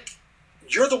sick?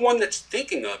 You're the one that's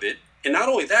thinking of it. And not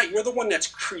only that, you're the one that's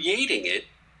creating it.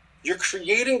 You're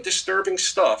creating disturbing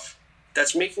stuff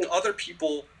that's making other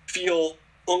people feel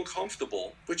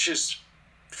uncomfortable, which is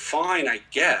fine, I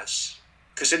guess,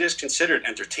 because it is considered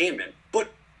entertainment.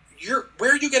 But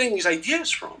where are you getting these ideas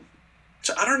from?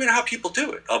 So I don't even know how people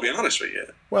do it. I'll be honest with you.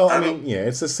 Well, I mean, yeah,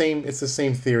 it's the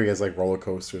same theory as like roller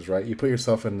coasters, right? You put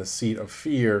yourself in the seat of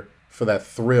fear for that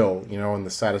thrill, and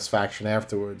the satisfaction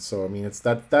afterwards. So I mean,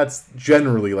 that's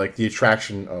generally like the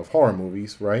attraction of horror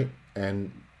movies, right?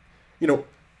 And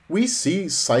we see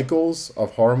cycles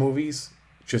of horror movies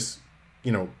just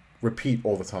repeat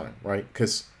all the time, right?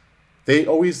 Because they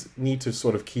always need to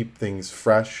sort of keep things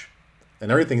fresh,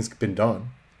 and everything's been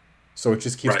done. So it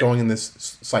just keeps going in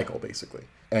this cycle, basically.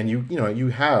 And you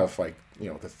have like, the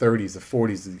 30s, the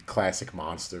 40s, the classic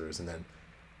monsters, and then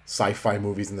sci-fi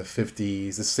movies in the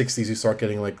 50s, the 60s, you start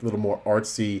getting like a little more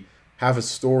artsy, have a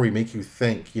story, make you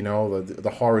think,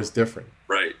 the horror is different.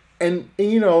 Right. And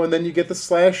then you get the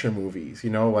slasher movies,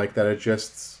 like that are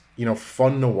just,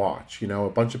 fun to watch, a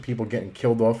bunch of people getting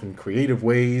killed off in creative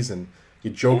ways, and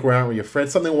you joke around with your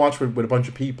friends, something to watch with a bunch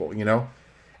of people,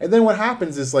 And then what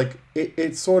happens is like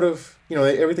it sort of,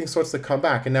 everything starts to come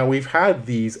back. And now we've had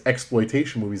these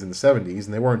exploitation movies in the 70s,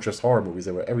 and they weren't just horror movies,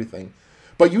 they were everything.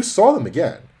 But you saw them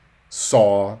again.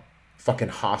 Saw, fucking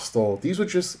Hostel. These were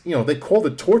just, they called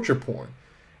it torture porn.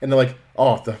 And they're like,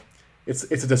 it's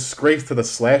a disgrace to the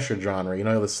slasher genre.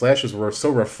 The slashers were so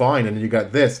refined, and then you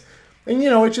got this. And,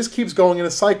 it just keeps going in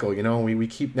a cycle,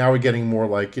 we're getting more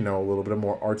like, a little bit of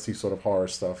more artsy sort of horror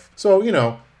stuff. So,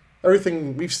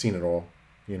 everything, we've seen it all.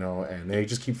 And they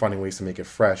just keep finding ways to make it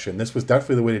fresh. And this was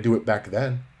definitely the way to do it back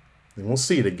then. And we'll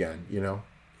see it again,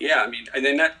 Yeah, I mean, and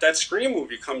then that Scream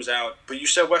movie comes out, but you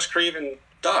said Wes Craven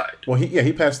died. Well,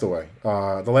 he passed away.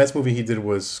 The last movie he did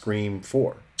was Scream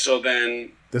 4. So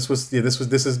then... This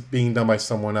is being done by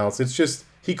someone else. It's just,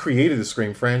 he created the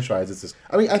Scream franchise. It's just,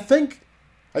 I mean, I think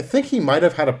he might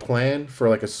have had a plan for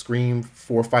like a Scream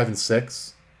 4, 5, and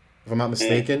 6, if I'm not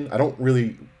mistaken. I don't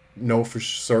really know for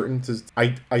certain.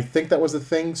 I think that was a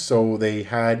thing, so they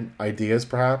had ideas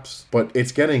perhaps, but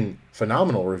it's getting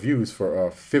phenomenal reviews for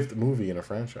a 5th movie in a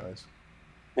franchise.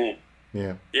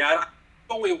 Yeah, I've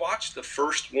only watched the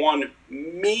first one.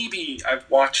 Maybe I've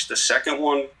watched the second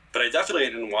one, but I definitely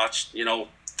didn't watch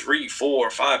 3, 4,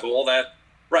 5, all that.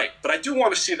 Right, but I do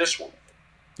want to see this one.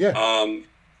 Yeah.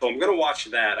 So I'm gonna watch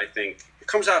that. I think it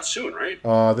comes out soon, right?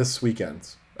 This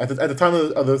weekend. At the time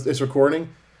of this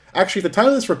recording. Actually, at the time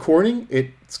of this recording,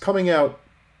 it's coming out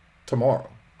tomorrow.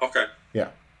 Okay.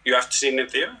 Yeah. You have to see it in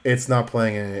the theater? It's not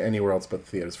playing anywhere else but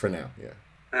the theaters for now, yeah.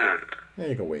 Yeah,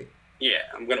 you can wait. Yeah,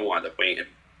 I'm going to wind up waiting.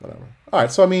 Whatever. All right,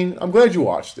 so, I mean, I'm glad you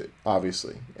watched it,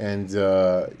 obviously. And,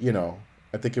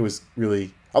 I think it was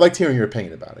really... I liked hearing your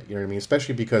opinion about it, you know what I mean?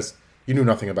 Especially because you knew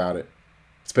nothing about it.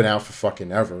 It's been out for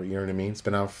fucking ever, you know what I mean? It's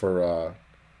been out for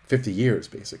 50 years,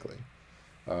 basically.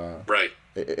 Right.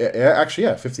 Actually,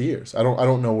 yeah, 50 years. I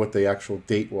don't know what the actual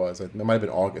date was. It might have been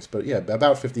August, but yeah,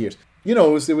 about 50 years. It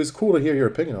was cool to hear your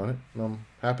opinion on it. I'm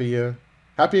happy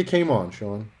it came on,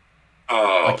 Sean.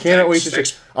 Oh, I cannot wait to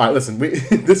see. All right, listen,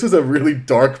 this is a really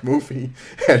dark movie,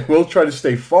 and we'll try to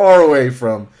stay far away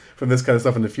from this kind of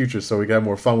stuff in the future, so we can have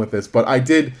more fun with this. But I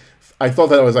thought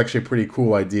that was actually a pretty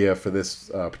cool idea for this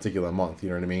particular month. You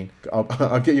know what I mean?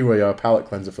 I'll get you a palate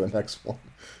cleanser for the next one.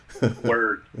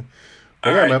 Word.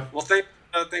 All right, man. Well,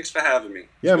 thanks for having me.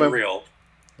 Yeah, man. Real.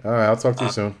 All right, I'll talk to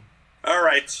you soon. All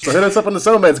right. So hit us up on the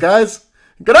Soulmates, guys.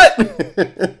 Good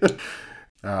night.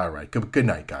 All right. Good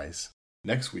night, guys.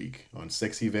 Next week on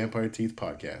Sexy Vampire Teeth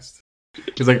Podcast.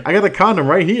 She's like, I got the condom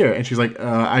right here. And she's like,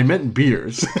 I meant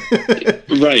beers.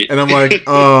 Right. And I'm like,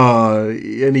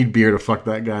 I need beer to fuck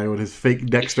that guy with his fake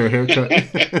Dexter haircut.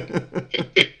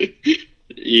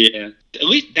 Yeah. At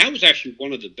least that was actually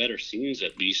one of the better scenes,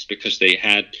 at least, because they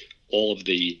had all of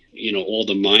the, all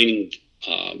the mining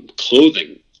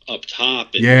clothing up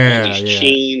top and all these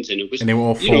chains, and they were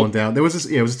all falling down. There was this,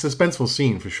 it was a suspenseful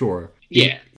scene for sure.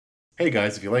 Yeah. Hey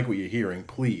guys, if you like what you're hearing,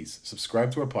 please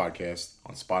subscribe to our podcast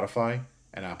on Spotify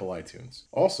and Apple iTunes.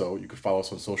 Also, you can follow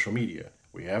us on social media.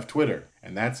 We have Twitter,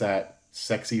 and that's at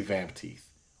Sexy Vamp Teeth.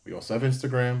 We also have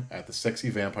Instagram at the Sexy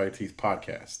Vampire Teeth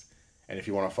Podcast. And if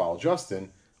you want to follow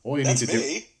Justin, all you need to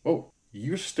do... Oh,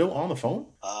 you're still on the phone?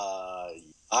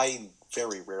 I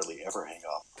very rarely ever hang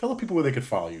up. Tell the people where they could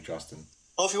follow you, Justin.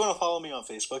 Well, if you want to follow me on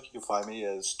Facebook, you can find me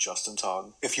as Justin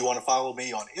Tong. If you want to follow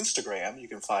me on Instagram, you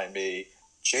can find me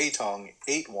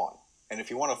JTong81. And if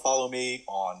you want to follow me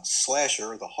on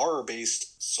Slasher, the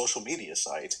horror-based social media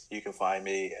site, you can find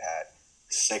me at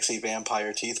Sexy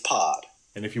Vampire Teeth Pod.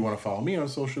 And if you want to follow me on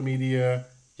social media,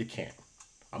 you can.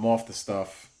 I'm off the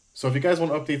stuff. So if you guys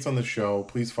want updates on the show,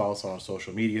 please follow us on our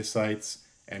social media sites.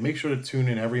 And make sure to tune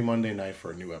in every Monday night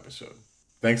for a new episode.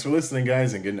 Thanks for listening,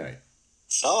 guys, and good night.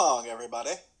 So long,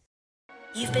 everybody.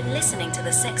 You've been listening to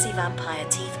the Sexy Vampire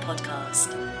Teeth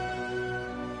podcast.